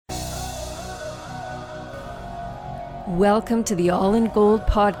Welcome to the All in Gold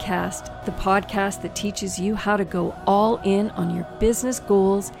podcast, the podcast that teaches you how to go all in on your business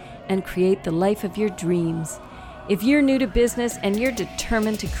goals and create the life of your dreams. If you're new to business and you're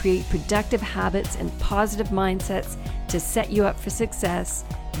determined to create productive habits and positive mindsets to set you up for success,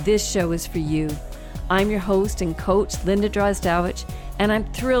 this show is for you. I'm your host and coach, Linda Drozdowich, and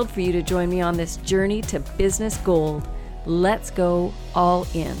I'm thrilled for you to join me on this journey to business gold. Let's go all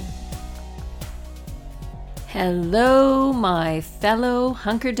in. Hello, my fellow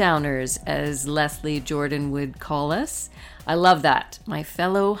hunker downers, as Leslie Jordan would call us. I love that, my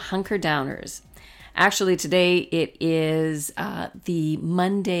fellow hunker downers. Actually, today it is the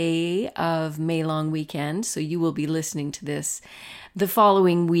Monday of May long weekend, so you will be listening to this the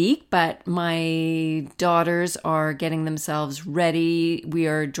following week, but my daughters are getting themselves ready. We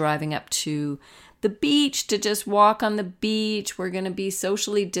are driving up to the beach to just walk on the beach. We're going to be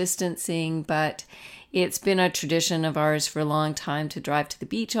socially distancing, but it's been a tradition of ours for a long time to drive to the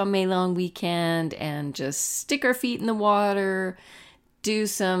beach on May long weekend and just stick our feet in the water, do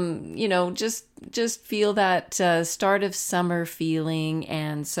some, just feel that start of summer feeling.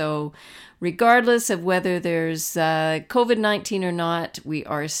 And so regardless of whether there's COVID-19 or not, we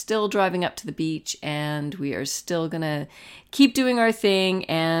are still driving up to the beach and we are still going to keep doing our thing.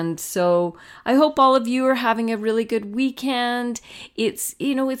 And so I hope all of you are having a really good weekend. It's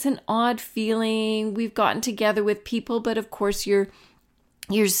an odd feeling. We've gotten together with people, but of course you're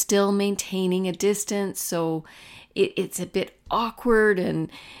still maintaining a distance. So it's a bit awkward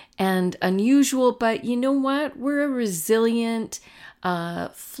and unusual, but you know what? We're a resilient,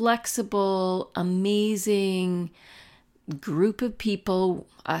 flexible, amazing group of people,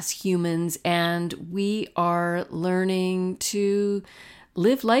 us humans, and we are learning to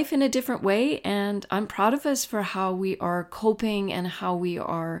live life in a different way. And I'm proud of us for how we are coping and how we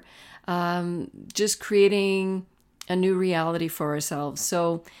are just creating a new reality for ourselves.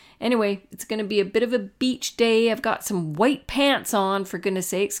 So anyway, it's going to be a bit of a beach day. I've got some white pants on, for goodness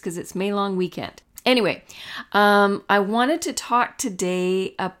sakes, because it's May long weekend. Anyway, I wanted to talk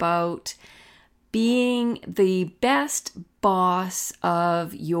today about being the best boss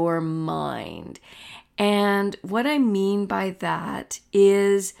of your mind. And what I mean by that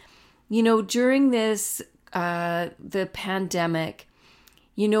is, during this, the pandemic,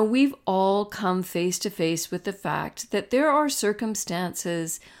 we've all come face to face with the fact that there are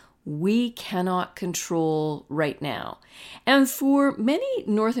circumstances we cannot control right now. And for many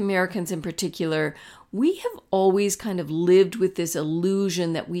North Americans in particular, we have always kind of lived with this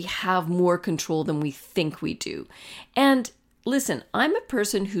illusion that we have more control than we think we do. And listen, I'm a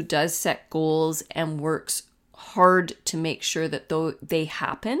person who does set goals and works hard to make sure that they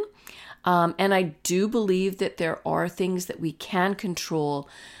happen. And I do believe that there are things that we can control,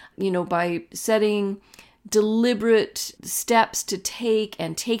 by setting deliberate steps to take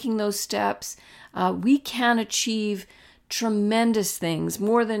and taking those steps. We can achieve tremendous things,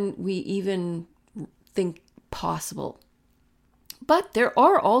 more than we even think possible. But there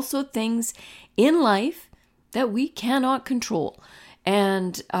are also things in life that we cannot control.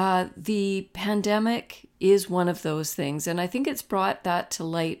 And the pandemic is one of those things. And I think it's brought that to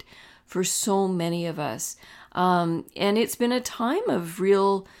light for so many of us. And it's been a time of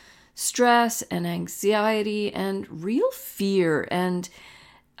real stress and anxiety and real fear. And,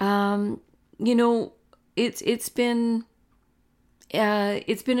 it's been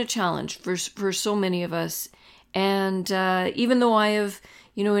a challenge for so many of us. And even though I have,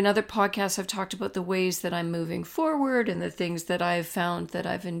 in other podcasts, I've talked about the ways that I'm moving forward and the things that I've found that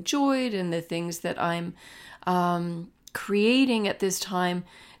I've enjoyed and the things that I'm creating at this time.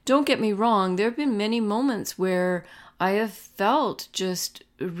 Don't get me wrong, there have been many moments where I have felt just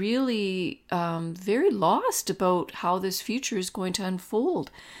really very lost about how this future is going to unfold.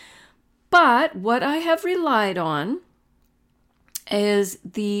 But what I have relied on is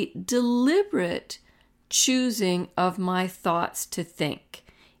the deliberate choosing of my thoughts to think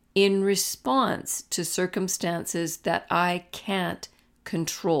in response to circumstances that I can't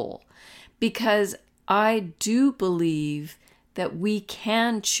control. Because I do believe that we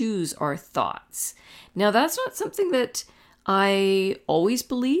can choose our thoughts. Now, that's not something that I always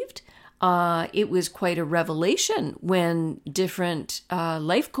believed. It was quite a revelation when different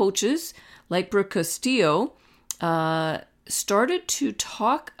life coaches like Brooke Castillo started to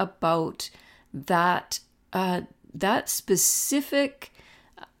talk about that specific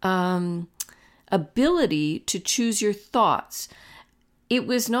ability to choose your thoughts. It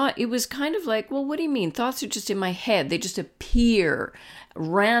was kind of like, well, what do you mean? Thoughts are just in my head. They just appear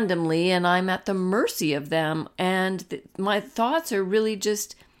randomly and I'm at the mercy of them. And my thoughts are really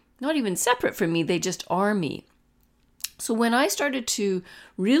just not even separate from me. They just are me. So when I started to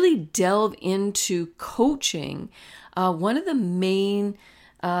really delve into coaching, one of the main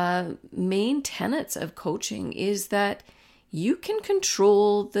tenets of coaching is that you can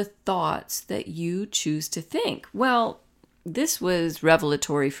control the thoughts that you choose to think. Well, this was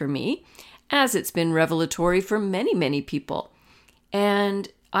revelatory for me, as it's been revelatory for many, many people. And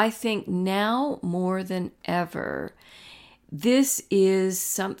I think now more than ever, this is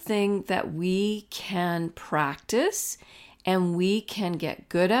something that we can practice and we can get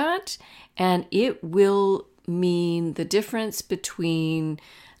good at, and it will mean the difference between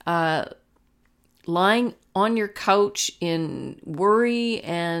lying on your couch in worry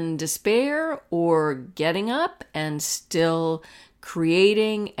and despair or getting up and still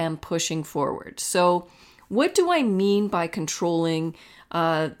creating and pushing forward. So what do I mean by controlling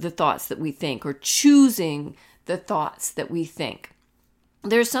the thoughts that we think, or choosing the thoughts that we think?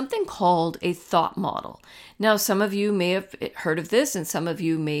 There's something called a thought model. Now, some of you may have heard of this and some of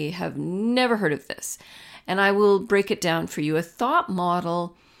you may have never heard of this. And I will break it down for you. A thought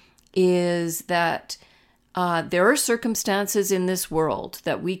model is that there are circumstances in this world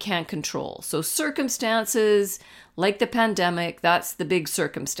that we can't control. So circumstances like the pandemic, that's the big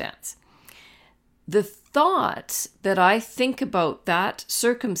circumstance. The thoughts that I think about that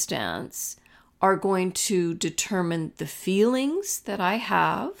circumstance are going to determine the feelings that I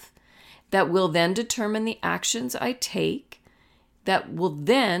have, that will then determine the actions I take, that will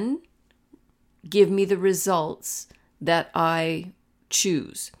then give me the results that I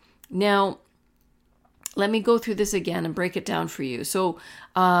choose. Now, let me go through this again and break it down for you. So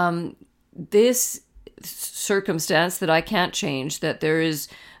this circumstance that I can't change, that there is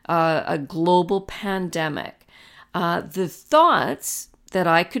a global pandemic, the thoughts that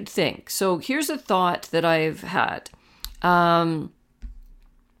I could think. So here's a thought that I've had. My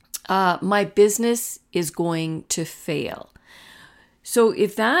business is going to fail. So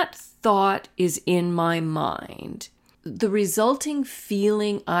if that thought is in my mind, the resulting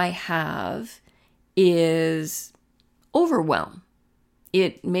feeling I have is overwhelm.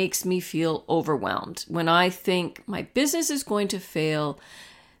 It makes me feel overwhelmed. When I think my business is going to fail,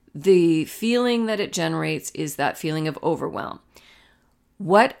 the feeling that it generates is that feeling of overwhelm.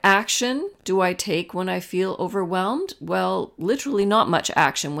 What action do I take when I feel overwhelmed? Well, literally not much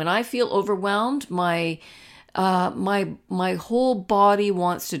action. When I feel overwhelmed, my whole body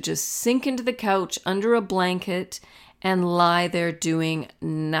wants to just sink into the couch under a blanket and lie there doing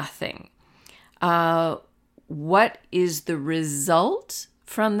nothing. What is the result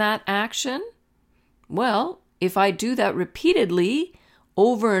from that action? Well, if I do that repeatedly,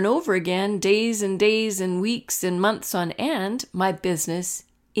 over and over again, days and days and weeks and months on end, my business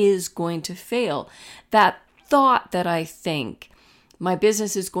is going to fail. That thought that I think my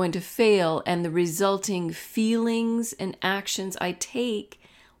business is going to fail and the resulting feelings and actions I take,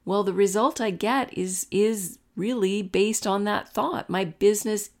 well, the result I get is really based on that thought. My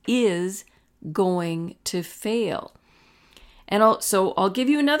business is going to fail. And I'll give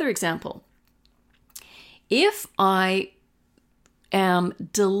you another example. If I am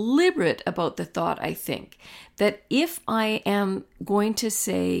deliberate about the thought I think, that if I am going to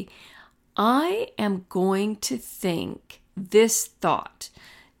say, I am going to think this thought,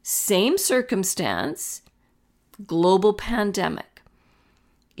 same circumstance, global pandemic.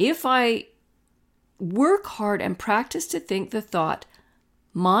 If I work hard and practice to think the thought,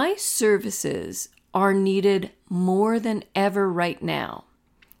 my services are needed more than ever right now.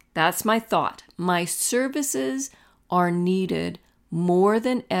 That's my thought. My services are needed more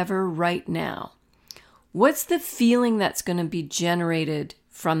than ever right now. What's the feeling that's going to be generated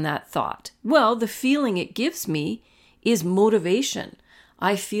from that thought? Well, the feeling it gives me is motivation.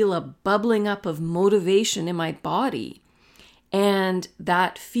 I feel a bubbling up of motivation in my body. And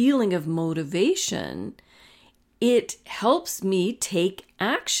that feeling of motivation, it helps me take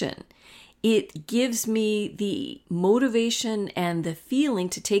action. It gives me the motivation and the feeling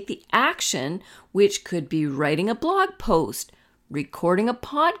to take the action, which could be writing a blog post, recording a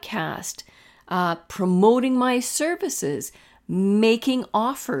podcast, promoting my services, making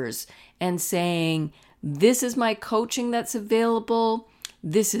offers and saying, this is my coaching that's available.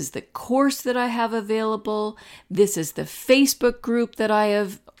 This is the course that I have available. This is the Facebook group that I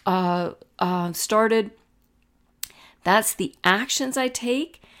have started. That's the actions I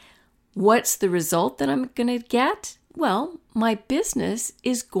take. What's the result that I'm going to get? Well, my business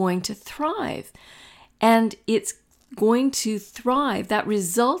is going to thrive. And it's going to thrive. That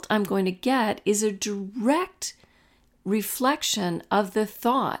result I'm going to get is a direct reflection of the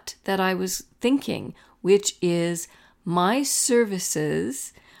thought that I was thinking, which is my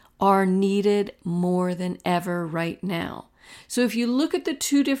services are needed more than ever right now. So if you look at the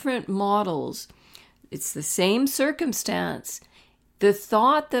two different models, it's the same circumstance. The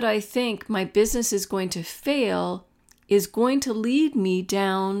thought that I think my business is going to fail is going to lead me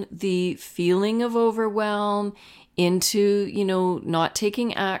down the feeling of overwhelm into, not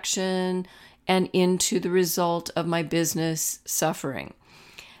taking action and into the result of my business suffering.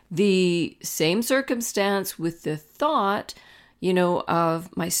 The same circumstance with the thought,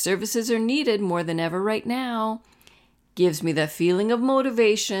 of my services are needed more than ever right now, gives me the feeling of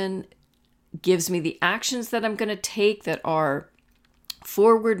motivation, gives me the actions that I'm going to take that are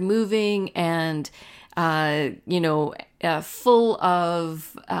forward moving and, full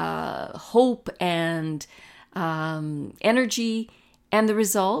of hope and energy. And the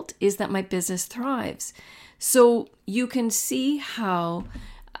result is that my business thrives. So you can see how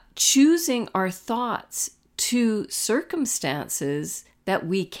choosing our thoughts to circumstances that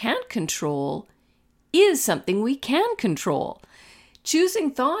we can't control is something we can control.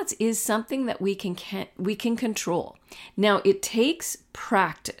 Choosing thoughts is something that we can control. Now, it takes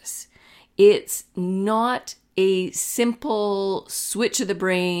practice. It's not a simple switch of the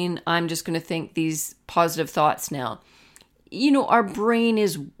brain. I'm just going to think these positive thoughts now. Our brain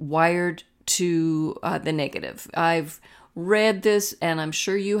is wired to the negative. I've read this, and I'm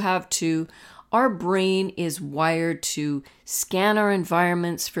sure you have too. Our brain is wired to scan our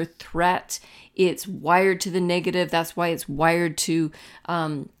environments for threat. It's wired to the negative. That's why it's wired to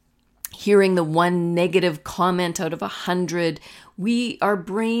hearing the one negative comment out of 100. Our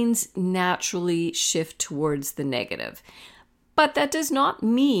brains naturally shift towards the negative. But that does not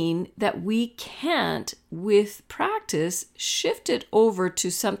mean that we can't, with practice, shift it over to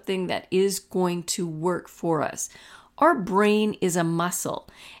something that is going to work for us. Our brain is a muscle,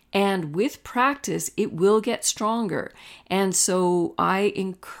 and with practice, it will get stronger. And so I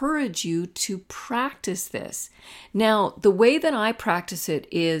encourage you to practice this. Now, the way that I practice it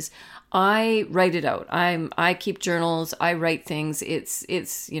is I write it out. I keep journals. I write things.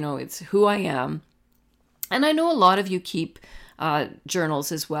 It's who I am. And I know a lot of you keep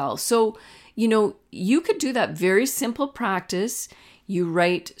journals as well. So, you could do that very simple practice. You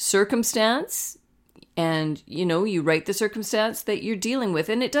write circumstance, and, you write the circumstance that you're dealing with.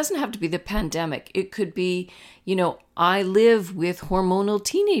 And it doesn't have to be the pandemic. It could be, I live with hormonal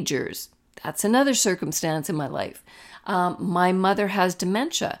teenagers. That's another circumstance in my life. My mother has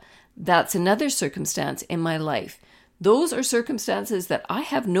dementia. That's another circumstance in my life. Those are circumstances that I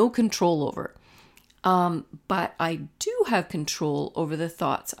have no control over. But I do have control over the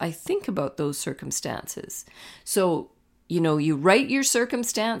thoughts I think about those circumstances. So, you write your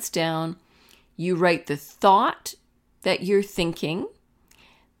circumstance down. You write the thought that you're thinking,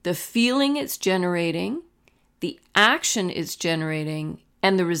 the feeling it's generating, the action it's generating,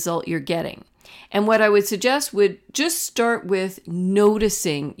 and the result you're getting. And what I would suggest would just start with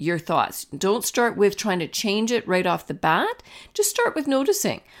noticing your thoughts. Don't start with trying to change it right off the bat. Just start with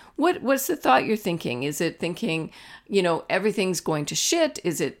noticing. What's the thought you're thinking? Is it thinking, everything's going to shit?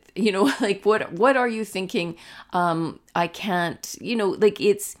 Is it, what are you thinking? I can't,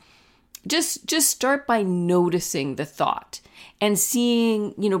 it's just start by noticing the thought and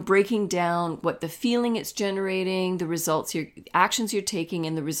seeing, breaking down what the feeling it's generating, the results, your actions you're taking,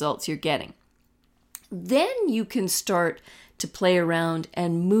 and the results you're getting. Then you can start to play around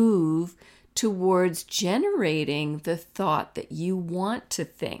and move towards generating the thought that you want to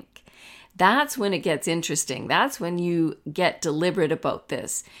think. That's when it gets interesting. That's when you get deliberate about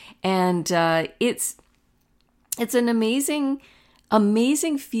this. And it's an amazing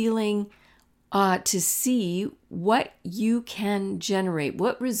feeling to see what you can generate,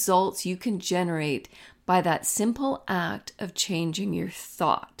 what results you can generate by that simple act of changing your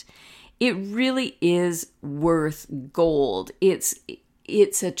thought. It really is worth gold. It's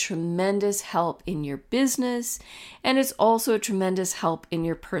a tremendous help in your business, and it's also a tremendous help in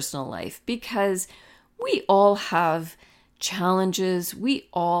your personal life, because we all have challenges. We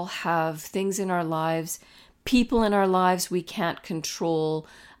all have things in our lives, people in our lives we can't control,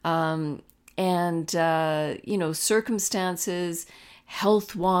 circumstances,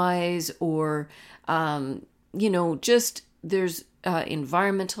 health-wise, or, just there's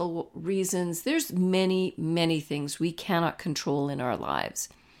environmental reasons. There's many, many things we cannot control in our lives.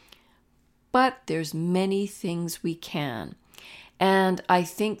 But there's many things we can. And I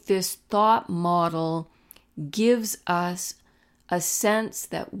think this thought model gives us a sense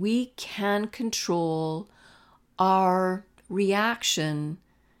that we can control our reaction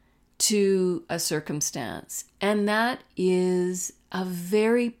to a circumstance. And that is a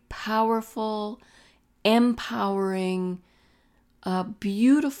very powerful, empowering a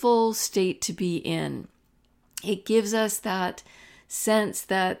beautiful state to be in. It gives us that sense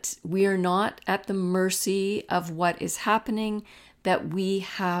that we are not at the mercy of what is happening, that we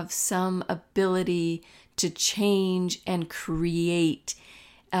have some ability to change and create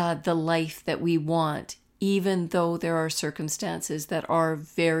the life that we want, even though there are circumstances that are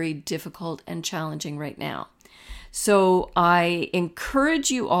very difficult and challenging right now. So I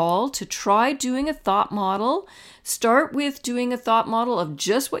encourage you all to try doing a thought model. Start with doing a thought model of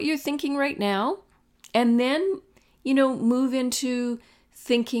just what you're thinking right now, and then, move into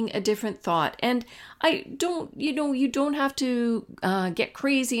thinking a different thought. And you don't have to get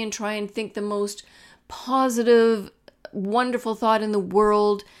crazy and try and think the most positive, wonderful thought in the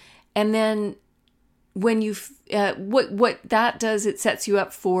world. And then when you, what that does, it sets you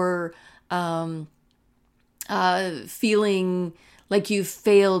up for feeling like you've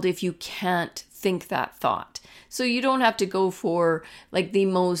failed if you can't think that thought. So you don't have to go for like the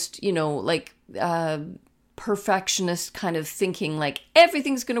most, perfectionist kind of thinking, like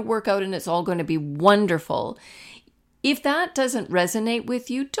everything's going to work out and it's all going to be wonderful. If that doesn't resonate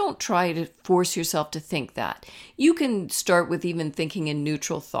with you, don't try to force yourself to think that. You can start with even thinking a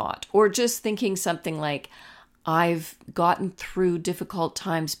neutral thought, or just thinking something like, I've gotten through difficult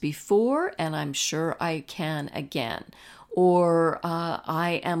times before and I'm sure I can again. Or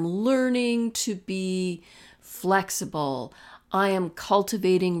I am learning to be flexible. I am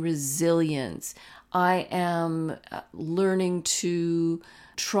cultivating resilience. I am learning to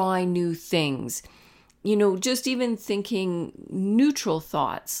try new things. Just even thinking neutral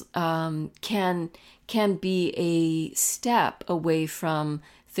thoughts can be a step away from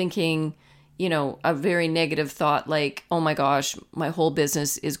thinking, a very negative thought like, oh my gosh, my whole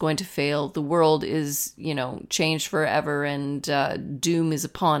business is going to fail. The world is, changed forever and doom is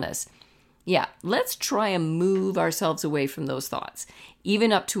upon us. Yeah, let's try and move ourselves away from those thoughts.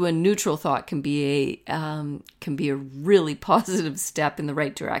 Even up to a neutral thought can be a really positive step in the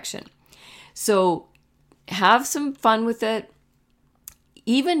right direction. So have some fun with it.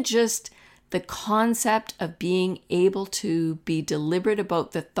 Even just the concept of being able to be deliberate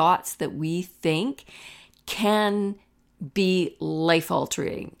about the thoughts that we think can be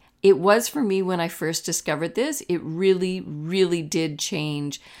life-altering. It was for me when I first discovered this. It really, really did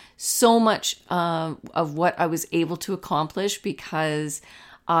change so much of what I was able to accomplish, because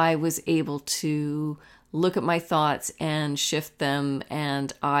I was able to look at my thoughts and shift them,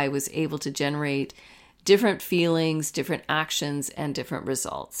 and I was able to generate different feelings, different actions, and different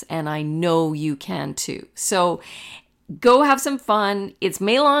results. And I know you can too. So go have some fun. It's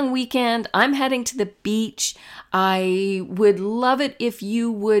May long weekend. I'm heading to the beach. I would love it if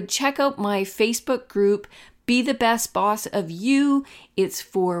you would check out my Facebook group, Be the Best Boss of You. It's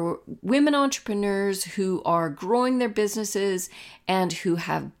for women entrepreneurs who are growing their businesses and who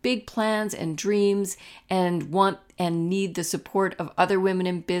have big plans and dreams and want and need the support of other women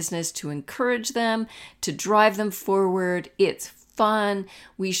in business to encourage them, to drive them forward. It's fun.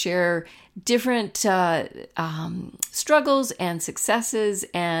 We share different struggles and successes,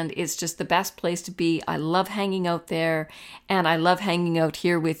 and it's just the best place to be. I love hanging out there, and I love hanging out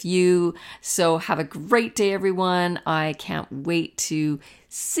here with you. So have a great day, everyone. I can't wait to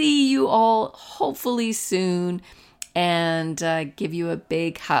see you all hopefully soon and give you a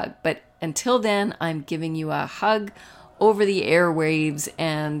big hug. But until then, I'm giving you a hug over the airwaves,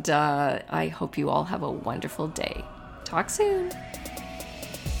 and I hope you all have a wonderful day. Talk soon.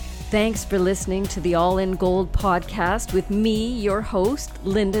 Thanks for listening to the All in Gold podcast with me, your host,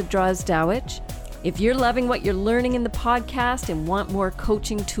 Linda Drozdowich. If you're loving what you're learning in the podcast and want more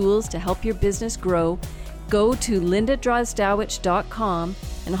coaching tools to help your business grow, go to lindadrozdowich.com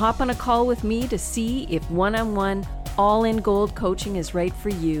and hop on a call with me to see if one-on-one All in Gold coaching is right for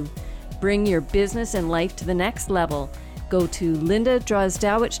you. Bring your business and life to the next level. Go to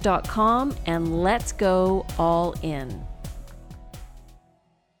lindadrozdowich.com and let's go all in.